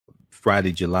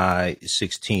Friday, July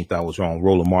 16th, I was on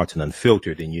Roland Martin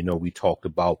Unfiltered. And, we talked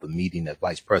about the meeting that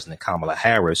Vice President Kamala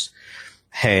Harris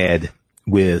had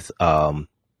with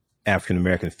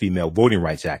African-American female voting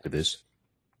rights activists.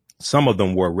 Some of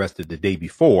them were arrested the day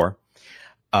before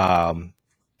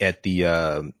at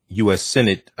the U.S.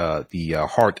 Senate, the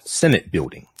Hart Senate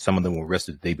building. Some of them were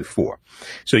arrested the day before.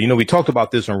 So, we talked about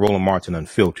this on Roland Martin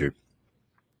Unfiltered.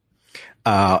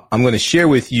 I'm going to share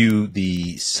with you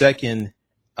the second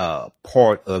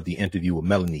part of the interview with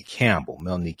Melanie Campbell.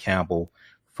 Melanie Campbell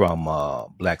from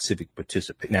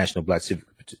National Black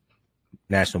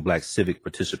Civic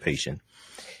Participation.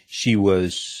 She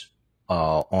was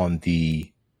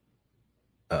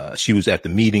she was at the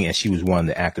meeting, and she was one of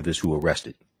the activists who were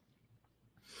arrested.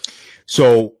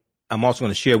 So I'm also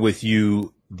going to share with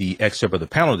you the excerpt of the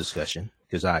panel discussion,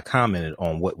 because I commented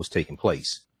on what was taking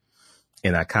place,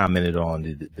 and I commented on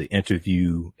the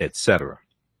interview, etc.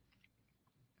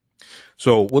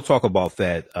 So we'll talk about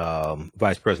that.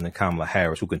 Vice President Kamala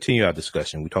Harris will continue our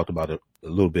discussion. We talked about it a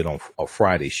little bit on our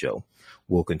Friday show.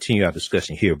 We'll continue our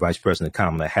discussion here. Vice President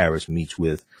Kamala Harris meets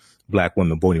with Black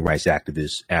women voting rights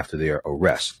activists after their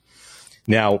arrest.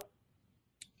 Now,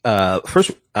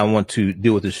 first, I want to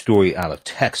deal with this story out of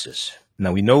Texas.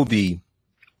 Now, we know the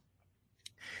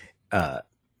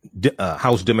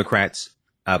House Democrats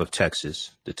out of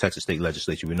Texas, the Texas state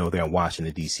legislature. We know they're in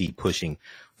Washington, D.C., pushing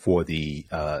for the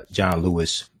John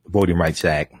Lewis Voting Rights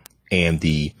Act and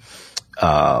the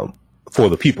For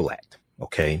the People Act.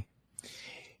 OK,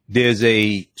 there's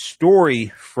a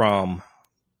story from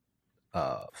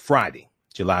Friday,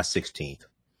 July 16th,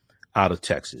 out of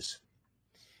Texas,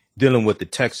 dealing with the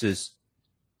Texas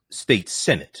State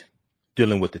Senate,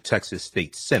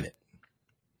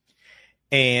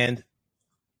 and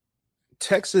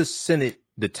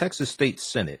the Texas State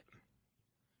Senate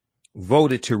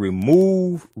voted to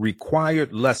remove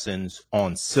required lessons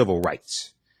on civil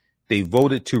rights. They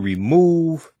voted to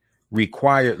remove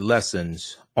required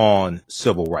lessons on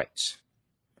civil rights.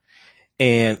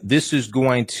 And this is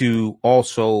going to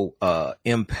also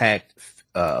impact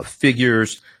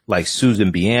figures like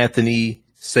Susan B. Anthony,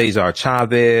 Cesar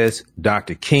Chavez,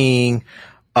 Dr. King.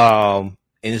 And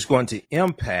it's going to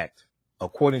impact,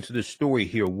 according to the story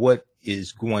here, what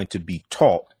is going to be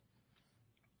taught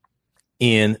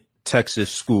in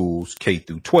Texas schools K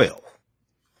through 12.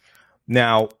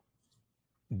 Now,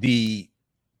 it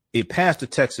passed the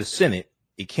Texas Senate.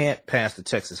 It can't pass the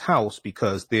Texas House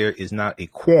because there is not a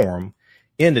quorum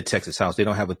in the Texas House. They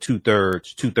don't have a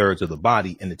two-thirds of the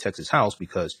body in the Texas House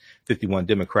because 51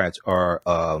 Democrats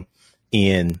are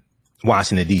in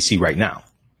Washington, D.C. right now.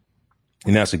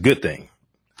 And that's a good thing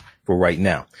for right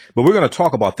now. But we're going to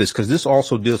talk about this because this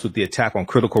also deals with the attack on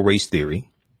critical race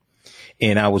theory.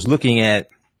 And I was looking at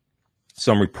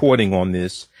some reporting on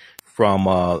this from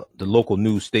the local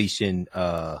news station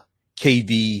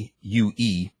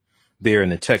KVUE there in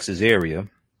the Texas area.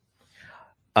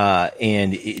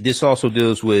 And this also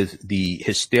deals with the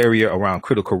hysteria around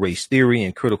critical race theory,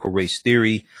 and critical race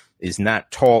theory is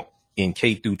not taught in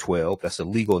K through 12. That's a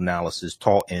legal analysis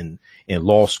taught in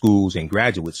law schools and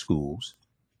graduate schools.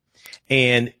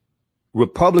 And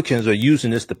Republicans are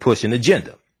using this to push an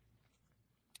agenda.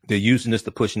 They're using this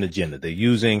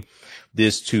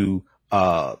to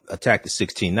attack the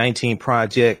 1619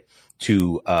 Project,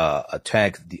 to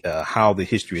attack how the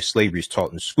history of slavery is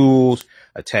taught in schools,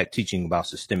 attack teaching about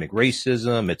systemic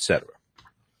racism, etc.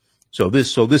 So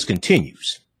this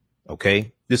continues.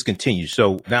 OK, this continues.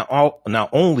 So not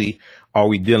only are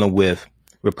we dealing with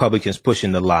Republicans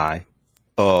pushing the lie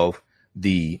of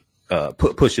the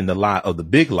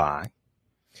big lie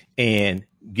and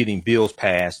getting bills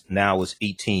passed. Now it's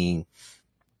 18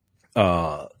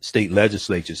 state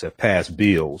legislatures have passed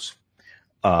bills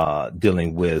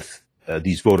dealing with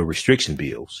these voter restriction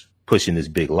bills, pushing this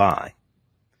big lie.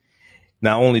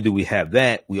 Not only do we have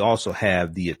that, we also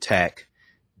have the attack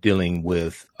dealing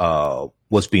with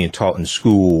what's being taught in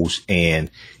schools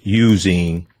and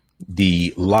using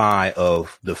the lie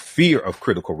of the fear of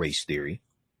critical race theory.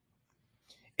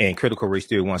 And critical race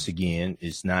theory, once again,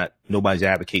 is not, nobody's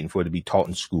advocating for it to be taught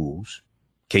in schools,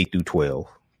 K through 12.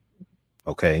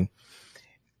 OK,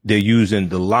 they're using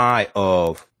the lie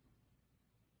of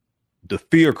the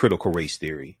fear of critical race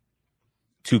theory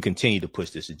to continue to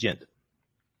push this agenda.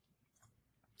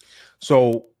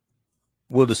 So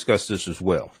we'll discuss this as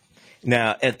well.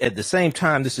 Now, at the same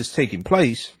time this is taking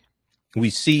place, we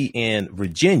see in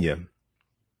Virginia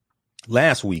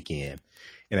last weekend,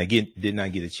 and I did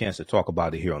not get a chance to talk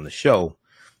about it here on the show.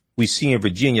 We see in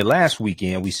Virginia last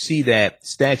weekend, we see that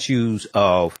statues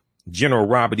of General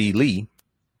Robert E. Lee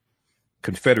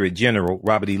Confederate General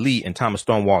Robert E. Lee and Thomas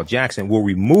Stonewall Jackson were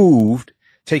removed,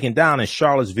 taken down in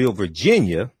Charlottesville,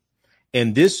 Virginia.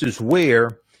 And this is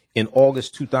where in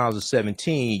August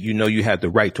 2017, you had the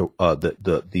right to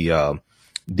the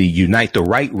Unite the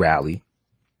Right rally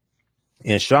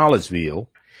in Charlottesville.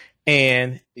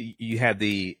 And you had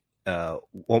the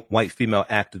white female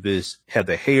activist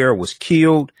Heather Heyer was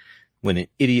killed when an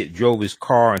idiot drove his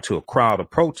car into a crowd of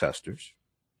protesters.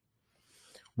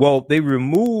 Well, they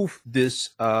removed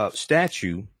these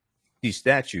statues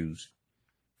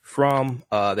from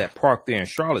that park there in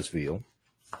Charlottesville.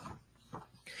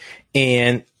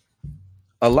 And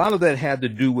a lot of that had to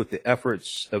do with the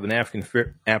efforts of an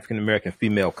African-American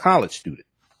female college student,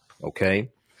 okay,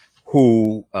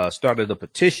 who started a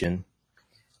petition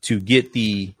to get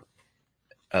the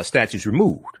statues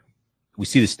removed. We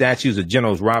see the statues of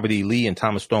Generals Robert E. Lee and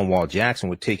Thomas Stonewall Jackson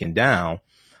were taken down.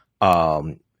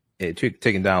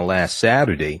 Taken down last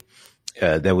Saturday.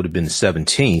 That would have been the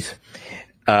 17th.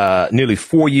 Nearly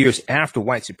 4 years after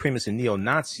white supremacist and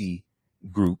neo-Nazi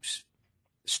groups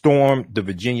stormed the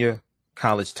Virginia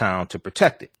college town to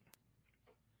protect it.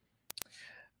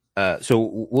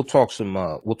 So we'll talk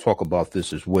about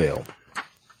this as well.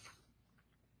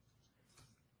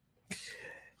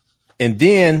 And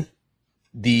then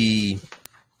the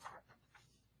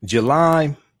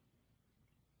July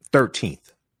 13th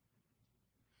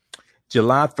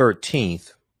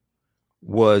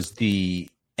was the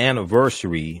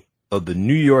anniversary of the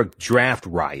New York draft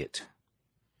riot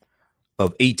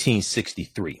of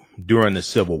 1863 during the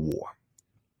Civil War.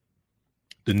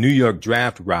 The New York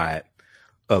draft riot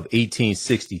of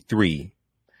 1863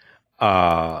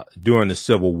 during the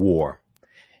Civil War.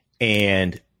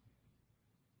 And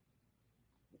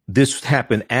this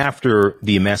happened after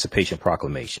the Emancipation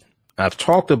Proclamation. I've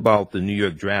talked about the New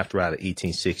York draft riot of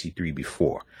 1863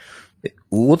 before.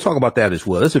 We'll talk about that as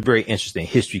well. That's a very interesting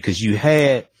history because you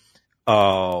had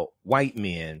white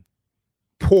men,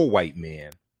 poor white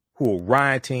men, who were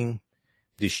rioting,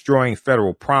 destroying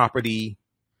federal property,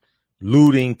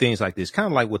 looting, things like this, kind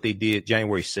of like what they did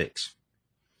January 6th.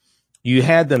 You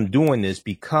had them doing this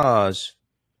because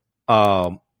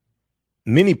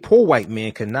many poor white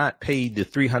men could not pay the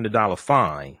 $300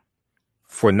 fine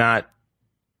for not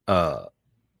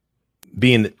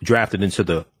being drafted into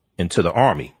the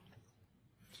army.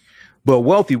 But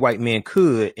wealthy white men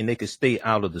could, and they could stay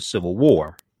out of the Civil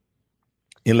War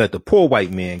and let the poor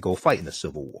white men go fight in the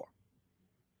Civil War.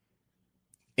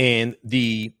 And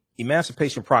the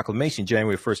Emancipation Proclamation,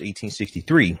 January 1st,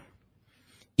 1863,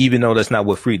 even though that's not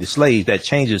what freed the slaves, that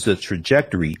changes the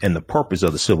trajectory and the purpose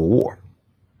of the Civil War.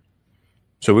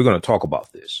 So we're going to talk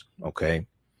about this, okay?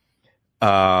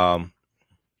 All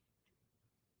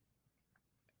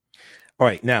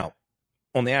right, now,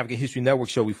 on the African History Network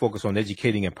show, we focus on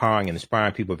educating, empowering, and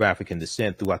inspiring people of African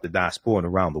descent throughout the diaspora and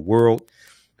around the world.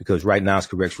 Because right now it's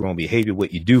correct wrong behavior.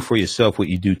 What you do for yourself, what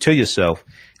you do to yourself,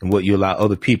 and what you allow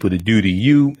other people to do to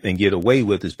you and get away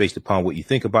with is based upon what you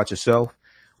think about yourself.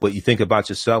 What you think about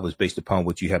yourself is based upon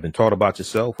what you have been taught about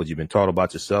yourself. What you've been taught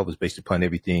about yourself is based upon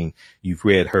everything you've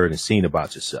read, heard, and seen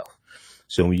about yourself.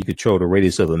 So when you control the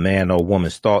radius of a man or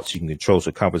woman's thoughts, you can control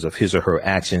the compass of his or her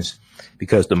actions,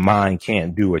 because the mind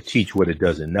can't do or teach what it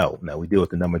doesn't know. Now, we deal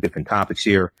with a number of different topics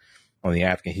here on the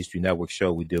African History Network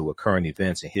show. We deal with current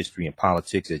events in history and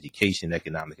politics, education,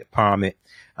 economic empowerment,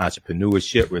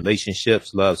 entrepreneurship,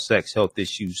 relationships, love, sex, health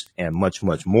issues, and much,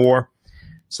 much more.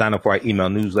 Sign up for our email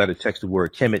newsletter. Text the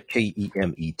word Kemet,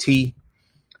 K-E-M-E-T,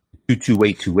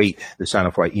 22828 to sign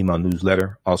up for our email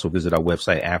newsletter. Also visit our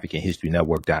website,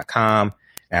 AfricanHistoryNetwork.com,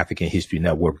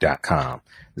 AfricanHistoryNetwork.com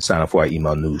to sign up for our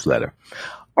email newsletter.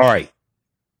 All right.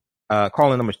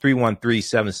 Calling number is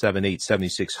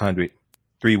 313-778-7600.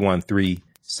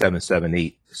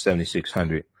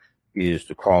 313-778-7600 is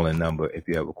the call-in number. If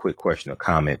you have a quick question or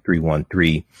comment,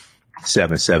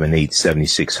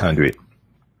 313-778-7600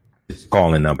 is the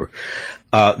call-in number.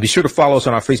 Be sure to follow us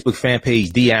on our Facebook fan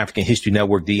page, The African History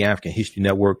Network, The African History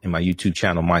Network, and my YouTube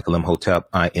channel, Michael M. Hotep,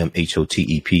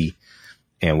 I-M-H-O-T-E-P.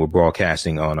 And we're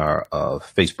broadcasting on our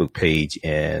Facebook page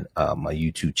and my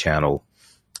YouTube channel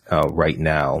right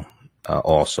now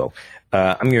also.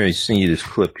 I'm going to send you this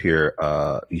clip here,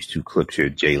 these two clips here,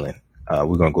 Jalen.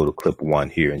 We're going to go to clip one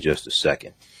here in just a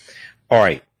second. All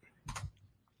right.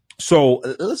 So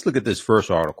let's look at this first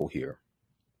article here.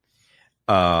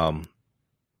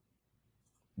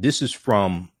 This is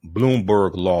from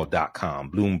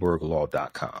BloombergLaw.com,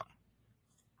 BloombergLaw.com.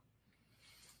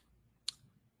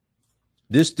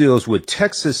 This deals with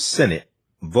Texas Senate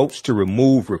votes to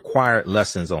remove required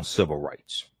lessons on civil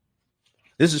rights.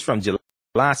 This is from July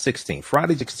 16th,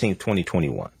 Friday 16th,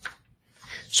 2021.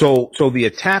 So the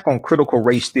attack on critical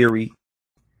race theory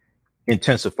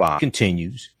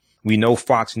continues. We know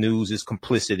Fox News is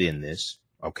complicit in this.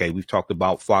 Okay, we've talked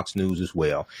about Fox News as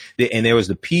well. And there was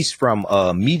the piece from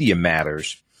Media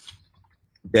Matters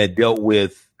that dealt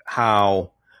with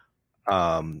how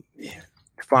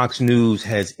Fox News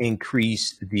has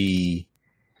increased the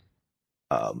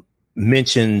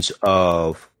mentions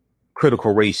of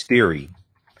critical race theory,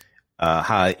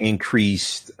 how it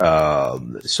increased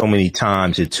so many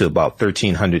times to about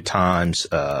 1,300 times,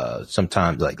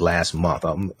 sometimes like last month.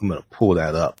 I'm going to pull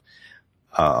that up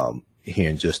here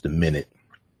in just a minute.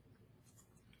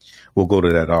 We'll go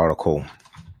to that article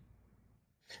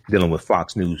dealing with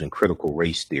Fox News and critical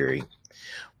race theory.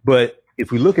 But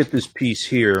if we look at this piece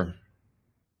here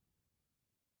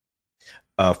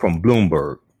from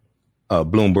Bloomberg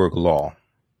Law,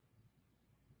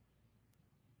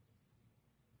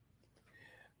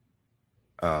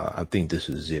 I think this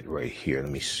is it right here.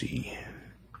 Let me see.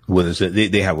 What is it?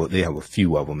 They have a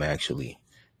few of them actually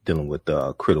dealing with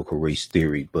critical race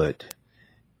theory, but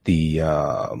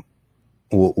the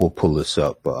we'll pull this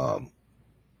up.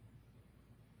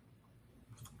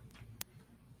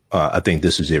 I think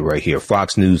this is it right here.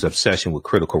 Fox News obsession with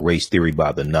critical race theory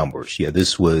by the numbers. Yeah,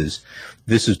 this is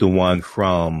the one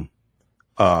from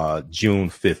June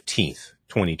 15th,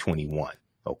 2021.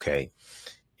 Okay.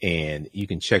 And you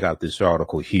can check out this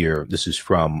article here. This is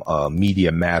from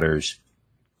MediaMatters.org,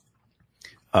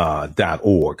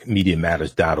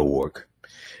 MediaMatters.org.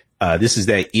 This is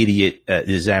that idiot,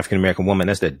 this African-American woman.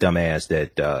 That's that dumbass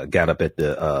that got up at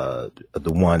the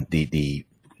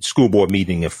school board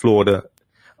meeting in Florida,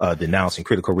 denouncing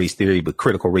critical race theory. But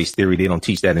critical race theory, they don't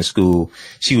teach that in school.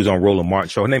 She was on Roland Martin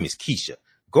show. Her name is Keisha.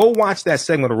 Go watch that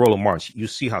segment of Roland Martin. You'll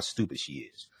see how stupid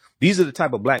she is. These are the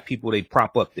type of black people they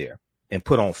prop up there and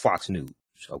put on Fox News.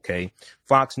 Okay.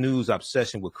 Fox News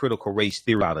obsession with critical race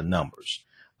theory out of numbers.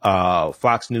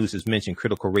 Fox News has mentioned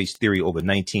critical race theory over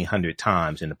 1,900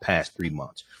 times in the past 3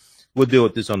 months. We'll deal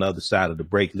with this on the other side of the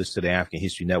break. Listen to the African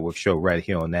History Network show right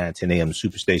here on 910 AM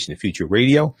Superstation and Future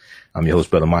Radio. I'm your host,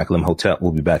 Brother Michael Imhotep.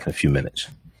 We'll be back in a few minutes.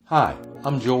 Hi,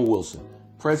 I'm Joel Wilson,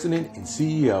 President and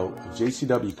CEO of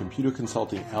JCW Computer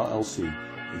Consulting, LLC,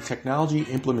 a technology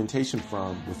implementation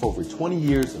firm with over 20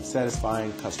 years of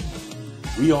satisfying customers.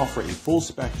 We offer a full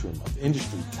spectrum of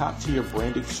industry top-tier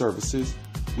branded services.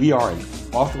 We are an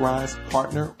authorized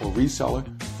partner or reseller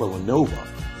for Lenovo,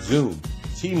 Zoom,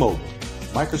 T-Mobile,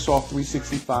 Microsoft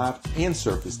 365 and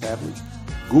Surface tablets,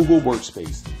 Google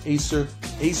Workspace, Acer,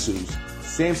 Asus,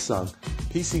 Samsung,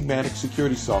 PCmatic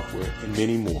security software, and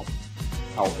many more.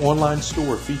 Our online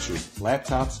store features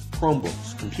laptops,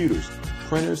 Chromebooks, computers,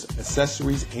 printers,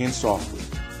 accessories, and software.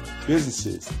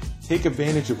 Businesses, take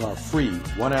advantage of our free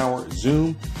 1-hour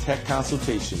Zoom tech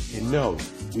consultation and know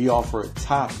we offer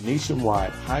top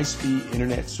nationwide high-speed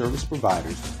internet service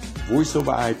providers, voice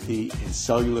over IP, and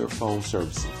cellular phone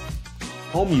services.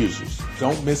 Home users,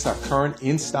 don't miss our current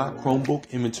in-stock Chromebook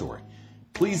inventory.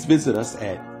 Please visit us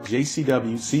at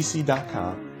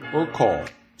jcwcc.com or call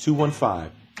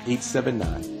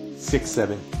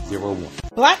 215-879-6701.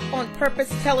 Black on Purpose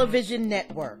Television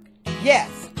Network.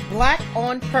 Yes, Black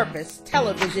on Purpose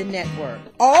Television Network.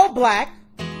 All black,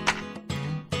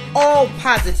 all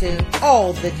positive,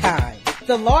 all the time.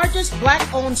 The largest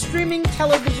black-owned streaming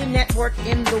television network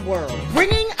in the world.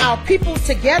 Bringing our people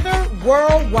together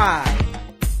worldwide.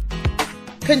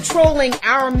 Controlling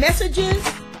our messages,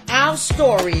 our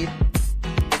stories,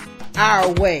 our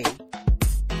way.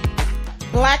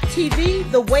 Black TV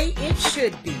the way it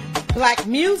should be. Black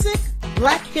music,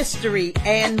 black history,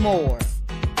 and more.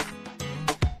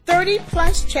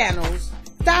 30+ channels,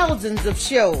 thousands of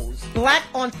shows. Black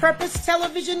on Purpose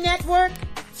Television Network.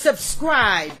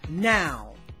 Subscribe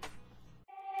now.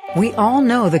 We all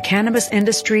know the cannabis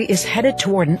industry is headed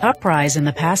toward an uprise in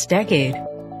the past decade.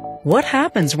 What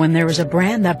happens when there is a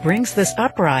brand that brings this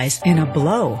uprise in a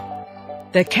blow?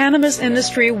 The cannabis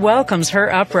industry welcomes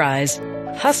her uprise.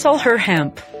 Hustle her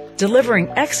hemp. Delivering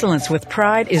excellence with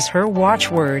pride is her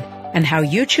watchword, and how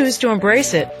you choose to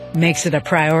embrace it makes it a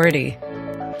priority.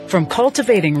 From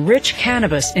cultivating rich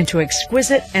cannabis into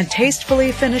exquisite and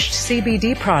tastefully finished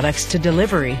CBD products to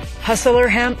delivery, Hustle Her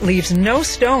Hemp leaves no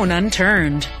stone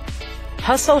unturned.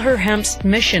 Hustle Her Hemp's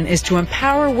mission is to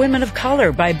empower women of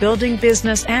color by building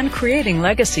business and creating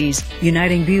legacies,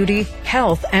 uniting beauty,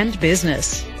 health, and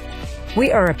business.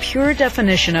 We are a pure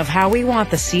definition of how we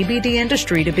want the CBD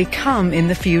industry to become in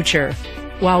the future.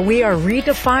 While we are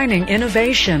redefining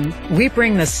innovation, we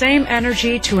bring the same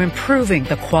energy to improving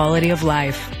the quality of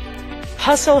life.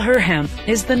 Hustle Her Hemp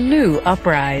is the new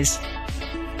uprise.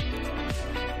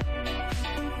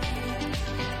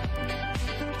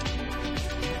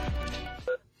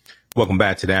 Welcome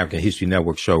back to the African History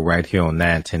Network show right here on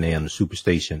 910 AM, the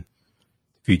Superstation,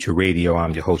 Future Radio.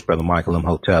 I'm your host, Brother Michael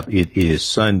Imhotep. It is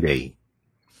Sunday,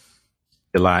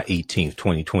 July 18th,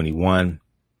 2021,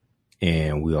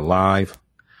 and we are live.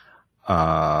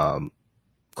 Calling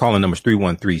numbers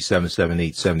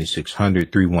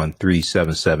 313-778-7600,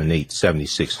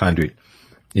 313-778-7600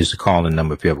 is the calling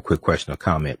number if you have a quick question or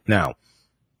comment. Now,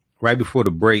 right before the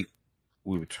break,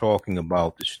 we were talking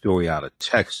about the story out of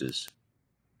Texas.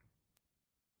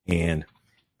 And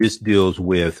this deals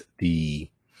with the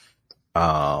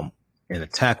an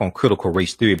attack on critical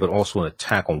race theory, but also an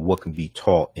attack on what can be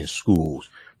taught in schools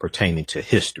pertaining to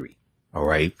history. All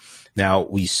right. Now,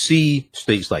 we see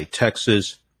states like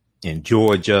Texas and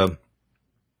Georgia,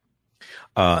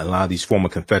 a lot of these former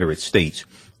Confederate states,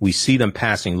 we see them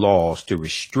passing laws to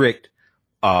restrict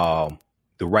the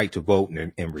right to vote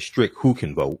and restrict who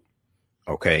can vote.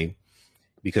 OK,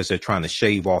 because they're trying to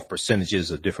shave off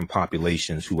percentages of different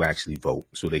populations who actually vote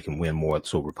so they can win more,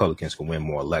 so Republicans can win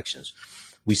more elections.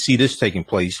 We see this taking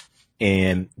place,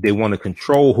 and they want to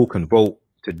control who can vote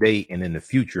today and in the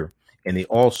future. And they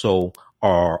also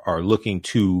are looking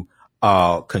to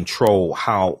control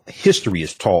how history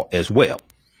is taught as well.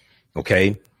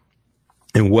 OK,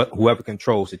 and whoever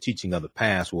controls the teaching of the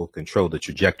past will control the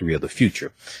trajectory of the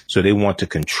future. So they want to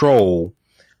control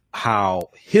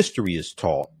how history is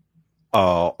taught.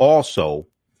 Also,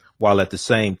 while at the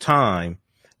same time,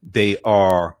 they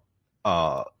are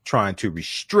trying to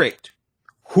restrict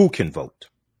who can vote.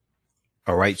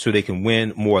 All right. So they can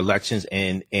win more elections.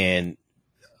 And when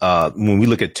we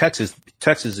look at Texas,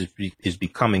 Texas is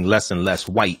becoming less and less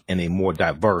white and a more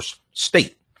diverse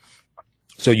state.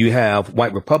 So you have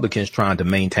white Republicans trying to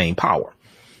maintain power.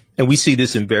 And we see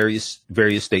this in various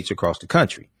states across the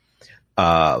country.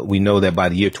 We know that by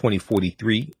the year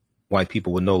 2043, white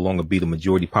people will no longer be the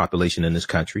majority population in this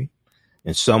country.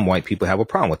 And some white people have a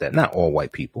problem with that. Not all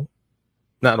white people,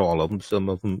 not all of them. Some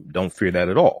of them don't fear that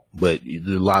at all, but there's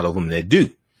a lot of them that do.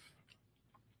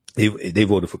 They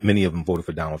voted for, many of them voted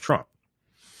for Donald Trump.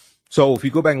 So if you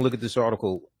go back and look at this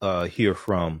article here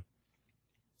from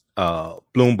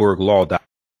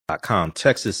BloombergLaw.com,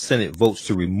 Texas Senate votes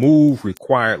to remove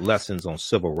required lessons on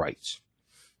civil rights.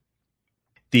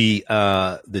 The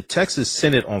Texas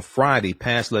Senate on Friday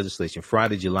passed legislation,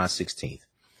 Friday, July 16th,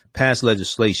 passed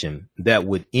legislation that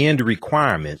would end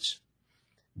requirements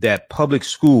that public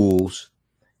schools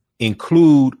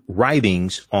include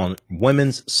writings on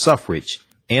women's suffrage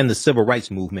and the civil rights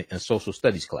movement in social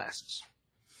studies classes.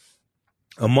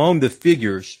 Among the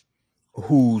figures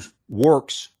whose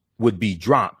works would be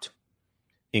dropped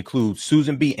include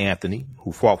Susan B. Anthony,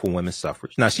 who fought for women's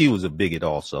suffrage. Now, she was a bigot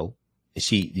also. They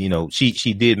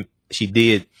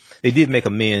did make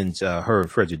amends, her and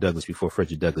Frederick Douglass, before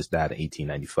Frederick Douglass died in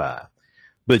 1895.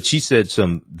 But she said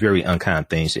some very unkind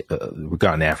things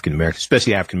regarding African Americans,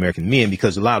 especially African American men,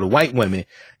 because a lot of white women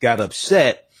got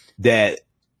upset that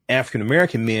African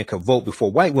American men could vote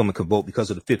before white women could vote because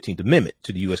of the 15th Amendment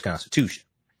to the U.S. Constitution.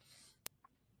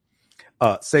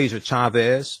 Cesar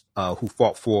Chavez, who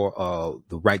fought for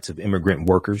the rights of immigrant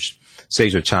workers,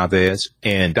 Cesar Chavez,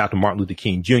 and Dr. Martin Luther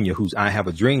King Jr., whose I Have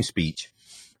a Dream speech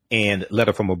and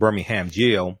letter from a Birmingham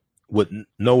jail would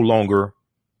no longer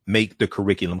make the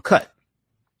curriculum cut.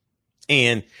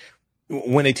 And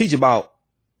when they teach about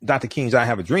Dr. King's I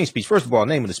Have a Dream speech, first of all, the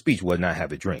name of the speech was not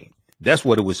Have a Dream. That's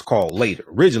what it was called later.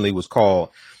 Originally, it was called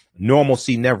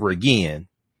Normalcy Never Again,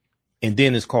 and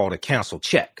then it's called a Cancel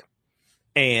Check.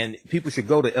 And people should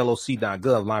go to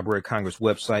LOC.gov, Library of Congress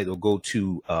website, or go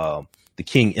to the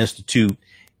King Institute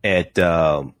at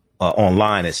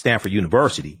online at Stanford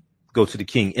University. Go to the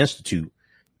King Institute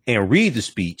and read the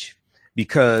speech,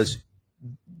 because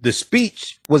the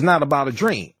speech was not about a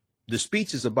dream. The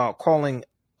speech is about calling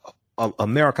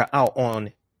America out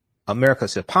on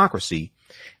America's hypocrisy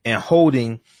and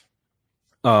holding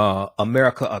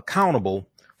America accountable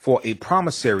for a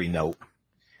promissory note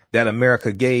that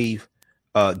America gave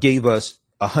us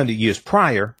 100 years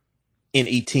prior in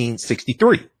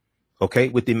 1863, okay,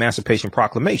 with the Emancipation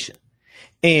Proclamation.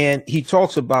 And he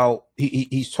talks about,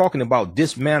 he's talking about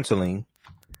dismantling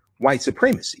white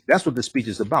supremacy. That's what the speech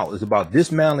is about. It's about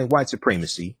dismantling white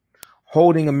supremacy,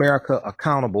 holding America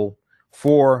accountable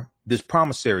for this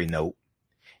promissory note.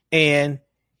 And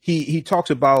he talks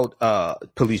about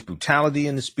police brutality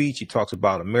in the speech. He talks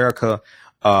about America.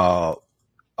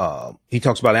 He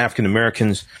talks about African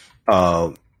Americans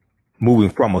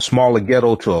moving from a smaller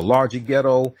ghetto to a larger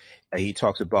ghetto. He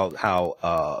talks about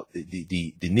how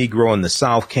the Negro in the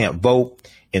South can't vote,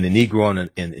 and the Negro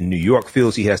in New York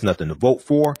feels he has nothing to vote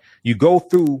for. You go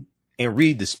through and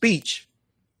read the speech,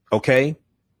 okay?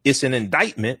 It's an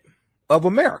indictment of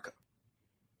America.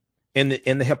 and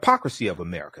the hypocrisy of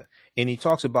America. And he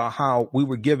talks about how we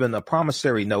were given a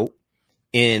promissory note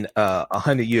in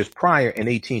 100 years prior in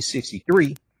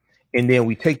 1863. And then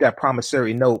we take that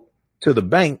promissory note to the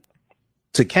bank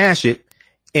to cash it,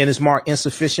 and it's marked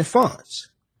insufficient funds.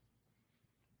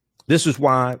 This is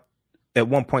why at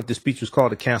one point the speech was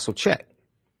called a cancel check.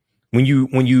 When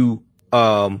you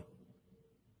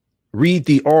read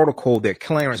the article that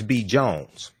Clarence B.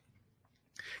 Jones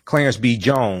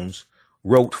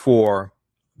wrote for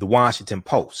the Washington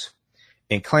Post,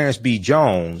 and Clarence B.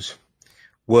 Jones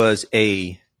was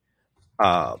a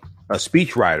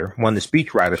speechwriter, one of the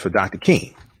speechwriters for Dr.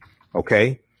 King.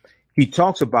 Okay. He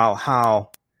talks about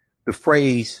how the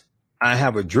phrase, "I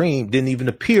have a dream," didn't even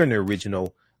appear in the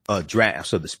original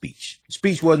drafts of the speech. The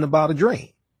speech wasn't about a dream.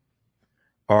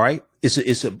 All right.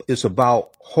 It's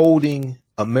about holding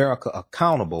America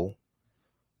accountable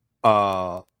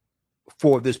for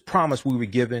this promise we were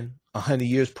given 100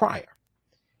 years prior.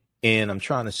 And I'm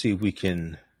trying to see if I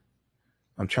can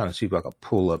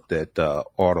pull up that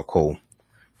article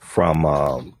from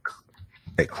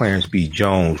that Clarence B.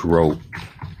 Jones wrote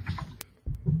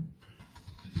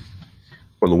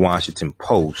for the Washington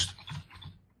Post.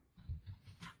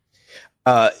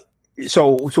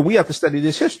 So we have to study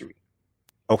this history.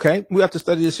 Okay, we have to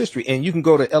study this history, and you can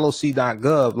go to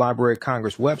LOC.gov, Library of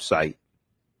Congress website,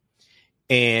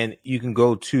 and you can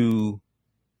go to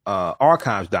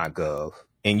archives.gov,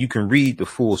 and you can read the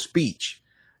full speech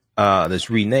that's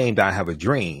renamed "I Have a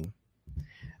Dream,"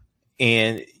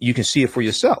 and you can see it for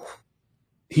yourself.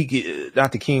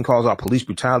 Dr. King calls out police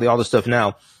brutality, all this stuff.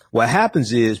 Now, what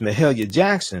happens is Mahalia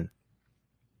Jackson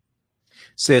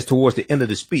says towards the end of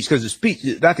the speech, because the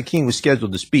speech, Dr. King was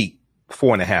scheduled to speak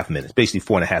 4.5 minutes, basically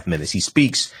 4.5 minutes. He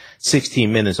speaks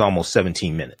 16 minutes, almost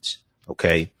 17 minutes.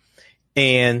 Okay.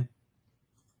 And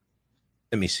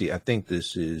let me see. I think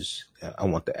this is, I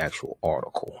want the actual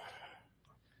article.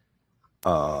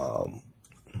 And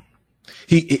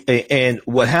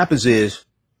what happens is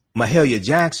Mahalia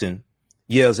Jackson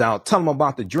yells out, "Tell him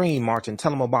about the dream, Martin,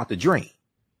 tell him about the dream."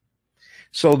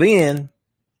 So then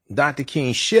Dr.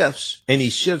 King shifts, and he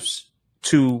shifts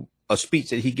to a speech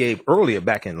that he gave earlier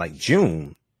back in like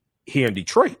June here in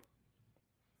Detroit,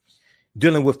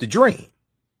 dealing with the dream.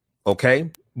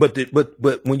 Okay. But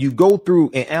when you go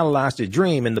through and analyze the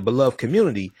dream in the beloved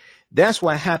community, that's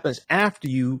what happens after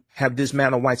you have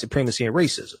dismantled white supremacy and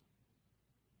racism.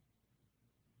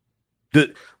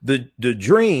 The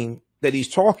dream that he's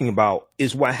talking about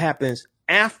is what happens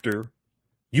after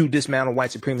you dismantle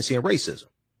white supremacy and racism.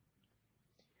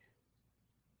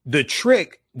 The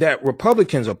trick that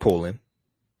Republicans are pulling,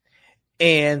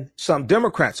 and some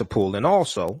Democrats are pulling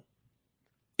also,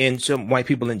 and some white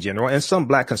people in general, and some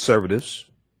black conservatives,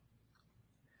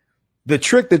 the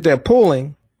trick that they're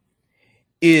pulling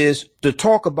is to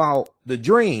talk about the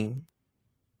dream,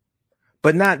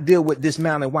 but not deal with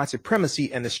dismantling white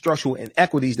supremacy and the structural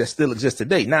inequities that still exist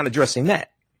today, not addressing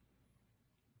that.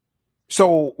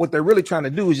 So what they're really trying to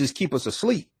do is just keep us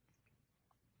asleep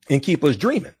and keep us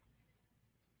dreaming.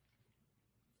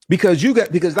 Because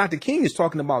Dr. King is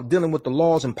talking about dealing with the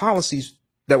laws and policies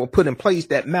that were put in place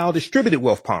that maldistributed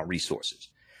wealth power resources.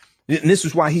 And this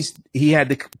is why he had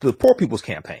the Poor People's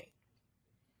Campaign.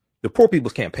 The Poor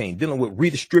People's Campaign, dealing with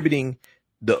redistributing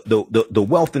the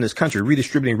wealth in this country,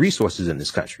 redistributing resources in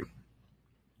this country.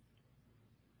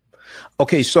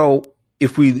 Okay, so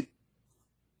if we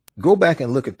go back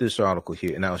and look at this article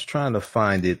here, and I was trying to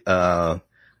find it,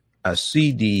 I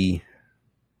see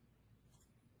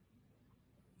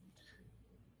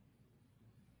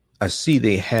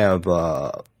they have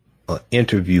an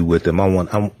interview with them. I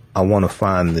want to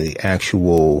find the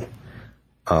actual.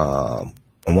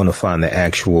 I want to find the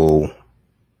actual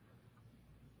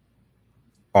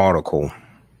article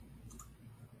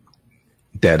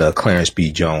that Clarence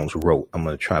B. Jones wrote. I'm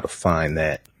going to try to find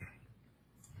that.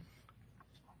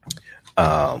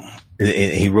 And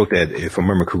he wrote that, if I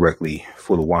remember correctly,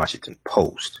 for the Washington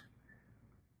Post.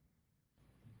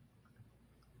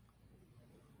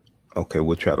 Okay,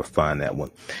 we'll try to find that one.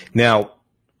 Now,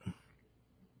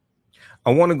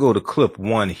 I want to go to clip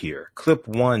 1 here. Clip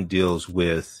 1 deals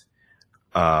with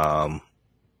the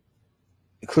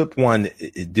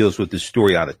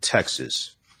story out of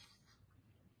Texas.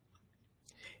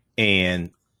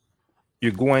 And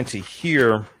you're going to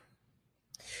hear,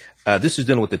 this is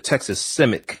dealing with the Texas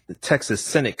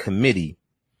Senate Committee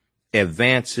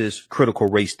advances critical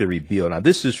race theory bill. Now,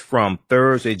 this is from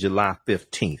Thursday, July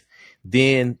 15th.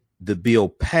 Then the bill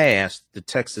passed the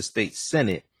Texas State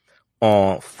Senate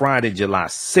on Friday, July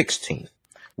 16th.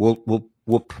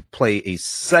 We'll play a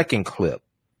second clip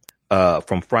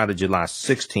from Friday, July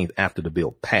 16th after the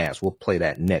bill passed. We'll play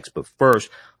that next. But first,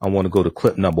 I want to go to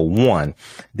clip number 1.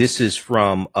 This is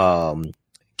from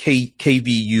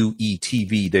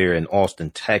KVUE-TV there in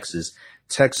Austin, Texas.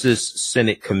 Texas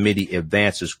Senate Committee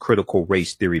advances critical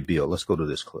race theory bill. Let's go to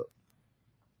this clip.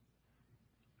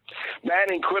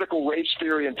 Banning critical race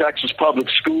theory in Texas public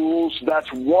schools.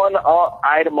 That's one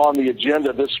item on the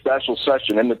agenda this special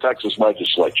session in the Texas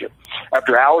legislature.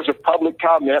 After hours of public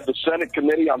comment, the Senate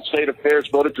Committee on State Affairs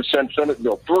voted to send Senate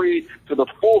Bill 3 to the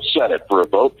full Senate for a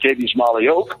vote. KV's Molly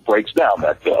Oak breaks down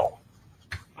that bill.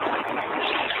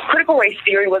 Critical race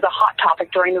theory was a hot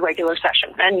topic during the regular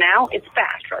session, and now it's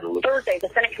back. Thursday, the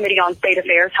Senate Committee on State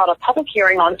Affairs held a public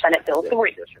hearing on Senate Bill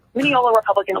 3. Mineola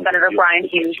Republican Senator Brian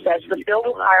Hughes says the bill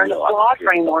requires a broad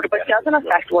framework but doesn't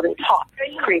affect what is taught,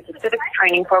 creates a civics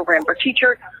training program for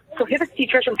teachers, prohibits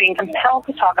teachers from being compelled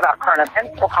to talk about current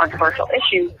events or controversial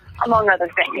issues, among other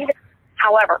things.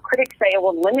 However, critics say it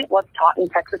will limit what's taught in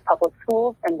Texas public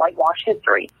schools and whitewash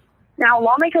history. Now,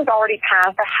 lawmakers already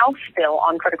passed a House bill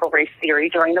on critical race theory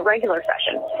during the regular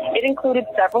session. It included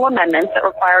several amendments that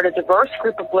required a diverse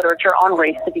group of literature on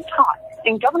race to be taught,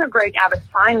 and Governor Greg Abbott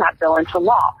signed that bill into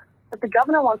law. But the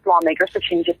governor wants lawmakers to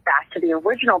change it back to the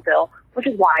original bill, which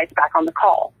is why it's back on the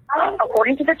call.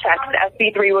 According to the text,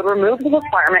 SB 3 would remove the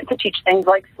requirement to teach things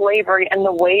like slavery and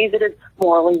the ways it is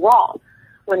morally wrong,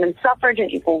 women's suffrage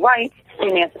and equal rights, the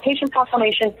Emancipation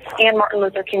Proclamation, and Martin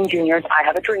Luther King Jr.'s I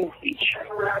Have a Dream speech.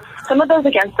 Some of those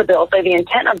against the bill say the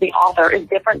intent of the author is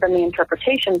different than the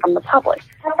interpretation from the public,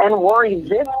 and worry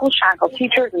this will shackle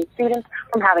teachers and students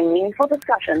from having meaningful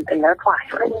discussions in their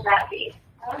classrooms.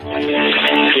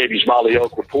 KV's Molly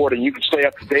Oak reporting. You can stay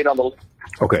up to date on the...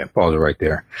 Okay, pause it right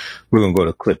there. We're going to go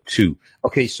to clip 2.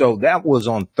 Okay, so that was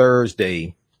on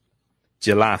Thursday,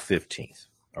 July 15th.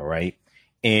 All right.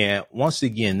 And once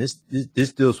again, this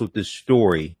deals with this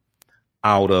story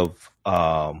out of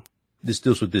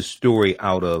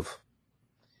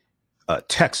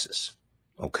Texas.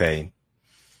 Okay.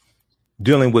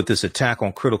 Dealing with this attack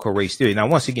on critical race theory. Now,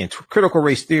 once again, critical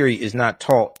race theory is not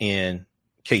taught in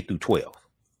K through 12.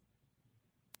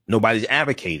 Nobody's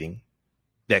advocating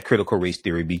that critical race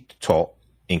theory be taught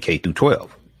in K through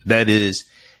 12. That is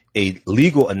a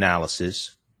legal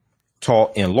analysis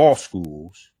taught in law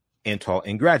schools and taught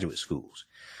in graduate schools.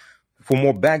 For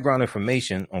more background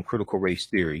information on critical race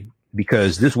theory,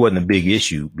 because this wasn't a big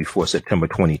issue before September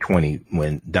 2020,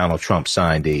 when Donald Trump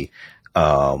signed a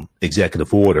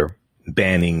executive order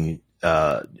banning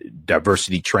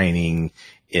diversity training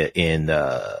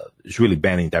it's really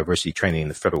banning diversity training in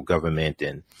the federal government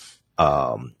and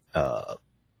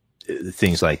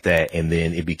things like that. And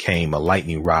then it became a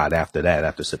lightning rod after that.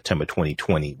 After September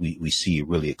 2020, we see it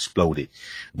really exploded.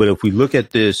 But if we look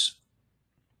at this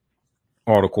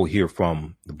article here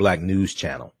from the Black News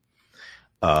Channel,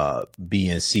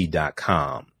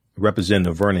 BNC.com,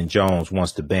 Representative Vernon Jones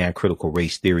wants to ban critical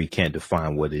race theory, can't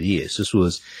define what it is. This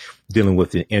was dealing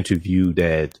with an interview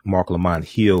that Mark Lamont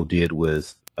Hill did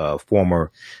with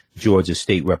former Georgia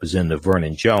State Representative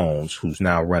Vernon Jones, who's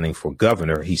now running for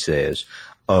governor, he says,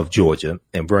 of Georgia.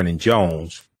 And Vernon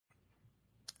Jones,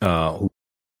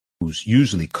 who's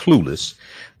usually clueless,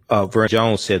 Vernon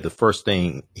Jones said the first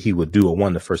thing he would do, or one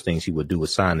of the first things he would do,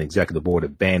 was sign an executive order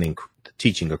banning the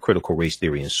teaching of critical race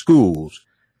theory in schools,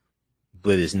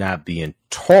 but it's not being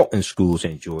taught in schools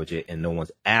in Georgia, and no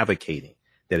one's advocating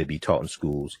that it be taught in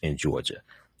schools in Georgia.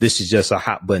 This is just a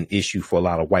hot button issue for a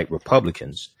lot of white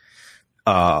Republicans.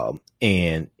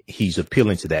 And he's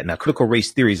appealing to that. Now, critical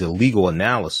race theory is a legal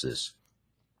analysis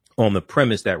on the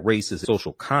premise that race is a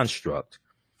social construct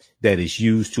that is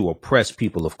used to oppress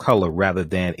people of color rather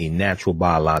than a natural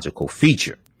biological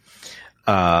feature.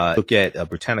 Look at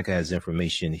Britannica has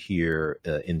information here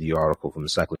in the article from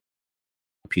Encyclopedia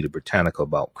Britannica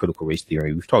about critical race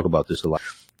theory. We've talked about this a lot.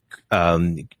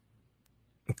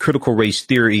 Critical race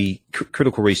theory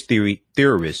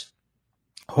theorists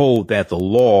hold that the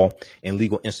law and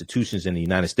legal institutions in the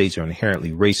United States are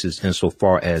inherently racist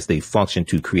insofar as they function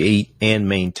to create and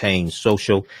maintain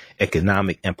social,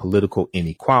 economic, and political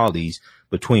inequalities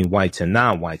between whites and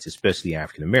non-whites, especially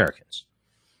African Americans.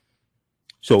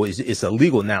 So it's a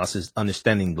legal analysis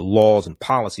understanding the laws and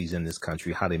policies in this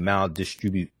country, how they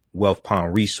maldistribute wealth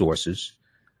upon resources,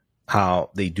 how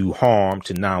they do harm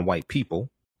to non-white people.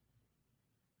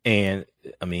 And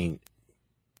I mean,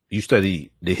 you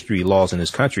study the history of laws in this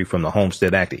country from the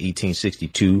Homestead Act of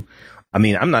 1862. I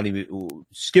mean, I'm not even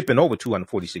skipping over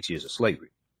 246 years of slavery,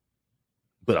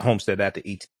 but a Homestead Act of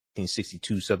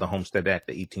 1862, Southern Homestead Act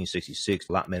of 1866,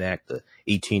 Allotment Act of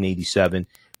 1887.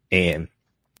 And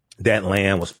that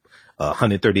land was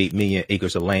 138 million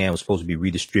acres of land was supposed to be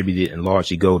redistributed and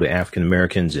largely go to African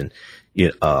Americans and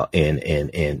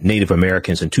Native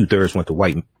Americans, and 2/3 went to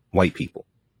white people.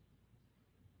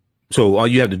 So all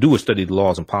you have to do is study the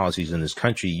laws and policies in this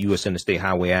country. U.S. Interstate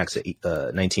Highway Acts of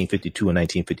 1952 and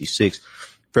 1956,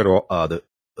 the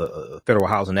Federal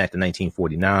Housing Act of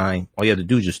 1949. All you have to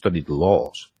do is just study the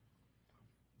laws.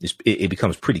 It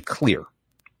becomes pretty clear.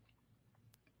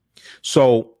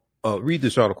 So read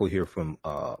this article here from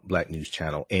Black News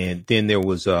Channel. And then there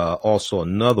was also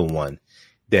another one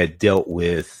that dealt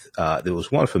with, there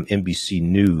was one from NBC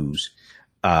News.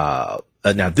 Now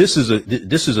this is a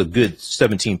good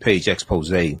 17-page expose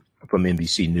from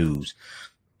NBC News.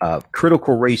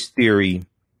 Critical race theory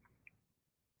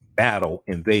battle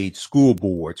invades school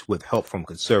boards with help from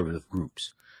conservative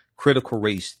groups. Critical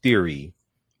race theory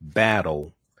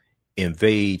battle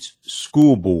invades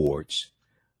school boards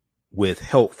with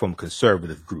help from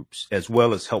conservative groups, as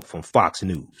well as help from Fox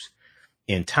News.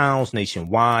 In towns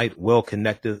nationwide,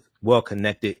 well-connected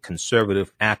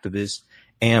conservative activists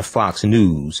and Fox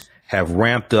News have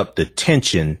ramped up the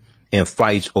tension in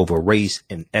fights over race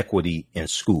and equity in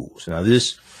schools. Now,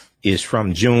 this is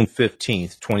from June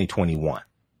 15th, 2021.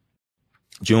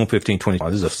 June 15th,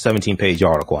 2021. This is a 17-page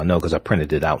article. I know because I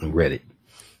printed it out and read it.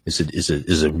 This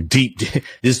is a deep,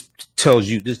 this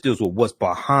deals with what's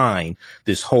behind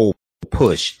this whole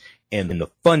push and the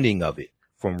funding of it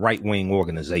from right-wing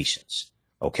organizations.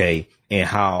 Okay. And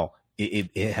how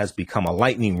it has become a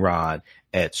lightning rod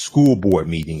at school board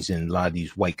meetings in a lot of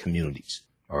these white communities.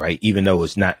 All right. Even though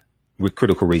it's not,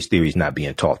 critical race theory is not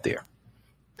being taught there.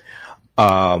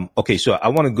 Okay. So I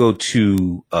want to go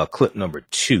to clip number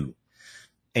 2.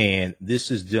 And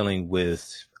this is dealing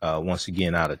with, once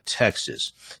again, out of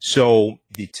Texas. So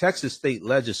the Texas state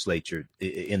legislature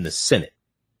in the Senate,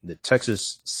 the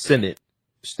Texas Senate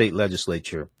state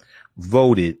legislature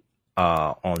voted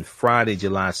on Friday,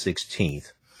 July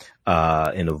 16th,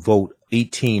 in a vote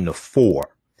 18-4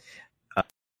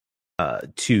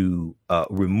 to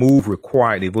remove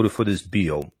required. They voted for this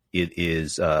bill. It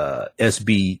is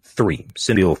SB 3,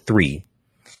 Senate Bill 3.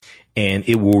 And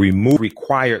it will remove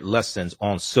required lessons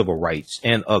on civil rights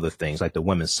and other things like the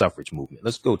women's suffrage movement.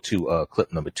 Let's go to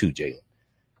clip number 2, Jalen.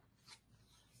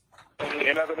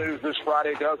 In other news, this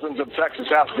Friday, dozens of Texas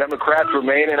House Democrats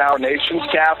remain in our nation's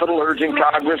capital, urging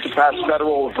Congress to pass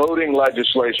federal voting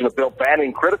legislation. A bill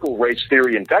banning critical race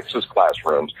theory in Texas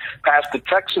classrooms passed the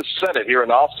Texas Senate here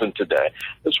in Austin today.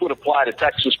 This would apply to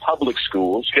Texas public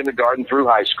schools, kindergarten through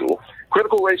high school.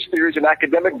 Critical race theory is an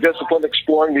academic discipline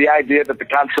exploring the idea that the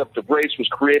concept of race was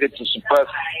created to suppress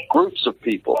groups of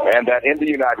people, and that in the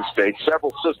United States,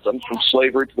 several systems, from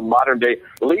slavery to the modern-day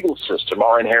legal system,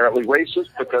 are inherently racist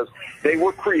because they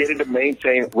were created to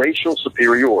maintain racial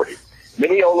superiority.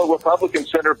 Mineola Republican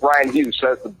Senator Brian Hughes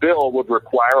says the bill would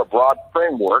require a broad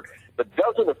framework that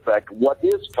doesn't affect what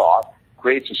is taught,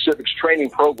 creates a civics training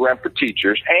program for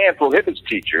teachers, and prohibits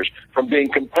teachers from being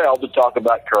compelled to talk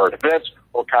about current events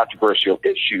or controversial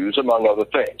issues, among other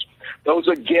things. Those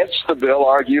against the bill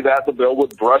argue that the bill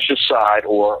would brush aside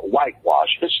or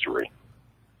whitewash history.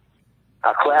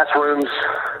 Our classrooms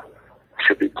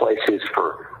should be places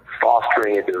for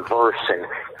fostering a diverse and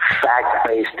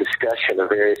fact-based discussion of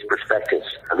various perspectives.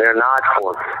 They're not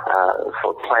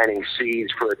for planting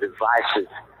seeds for a divisive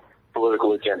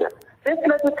political agenda. This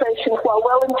legislation, while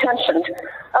well-intentioned,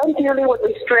 unduly would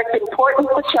restrict important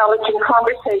but challenging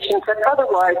conversations that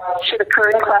otherwise should occur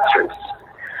in classrooms.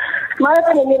 My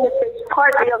opinion is based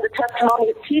partly on the testimony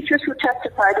of teachers who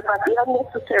testified about the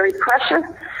unnecessary pressure,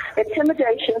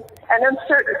 intimidation, and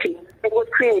uncertainty it would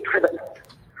create for them.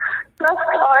 Trust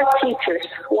our teachers,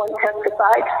 one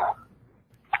testified.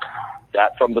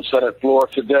 That from the Senate floor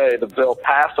today. The bill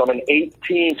passed on an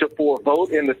 18-4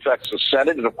 vote in the Texas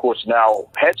Senate. It, of course, now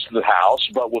heads to the House,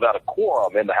 but without a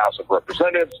quorum in the House of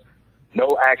Representatives, no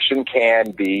action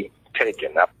can be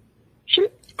taken.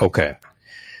 Okay.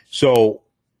 So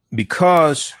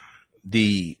because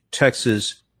the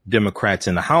Texas Democrats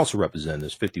in the House of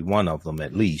Representatives, 51 of them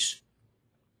at least,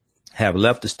 have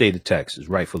left the state of Texas,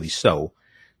 rightfully so,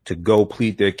 to go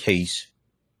plead their case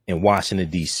in Washington,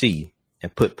 D.C.,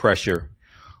 and put pressure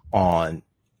on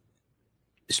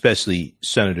especially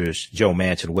Senators Joe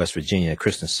Manchin of West Virginia and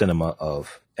Kristen Sinema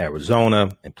of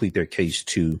Arizona, and plead their case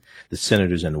to the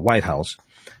senators in the White House.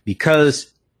 Because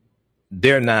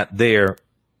they're not there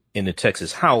in the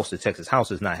Texas House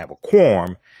does not have a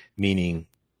quorum, meaning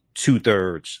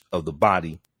 2/3 of the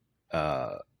body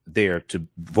there to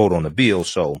vote on the bill.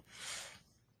 So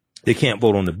they can't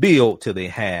vote on the bill till they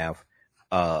have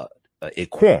a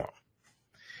quorum.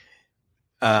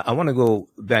 I want to go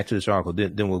back to this article,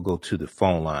 then we'll go to the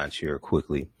phone lines here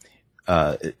quickly.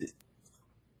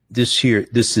 This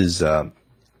is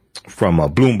from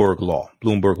Bloomberg Law,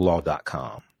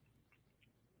 bloomberglaw.com.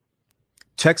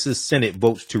 Texas Senate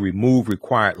votes to remove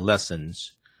required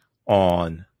lessons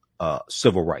on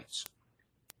civil rights.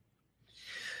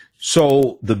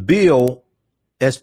 So the bill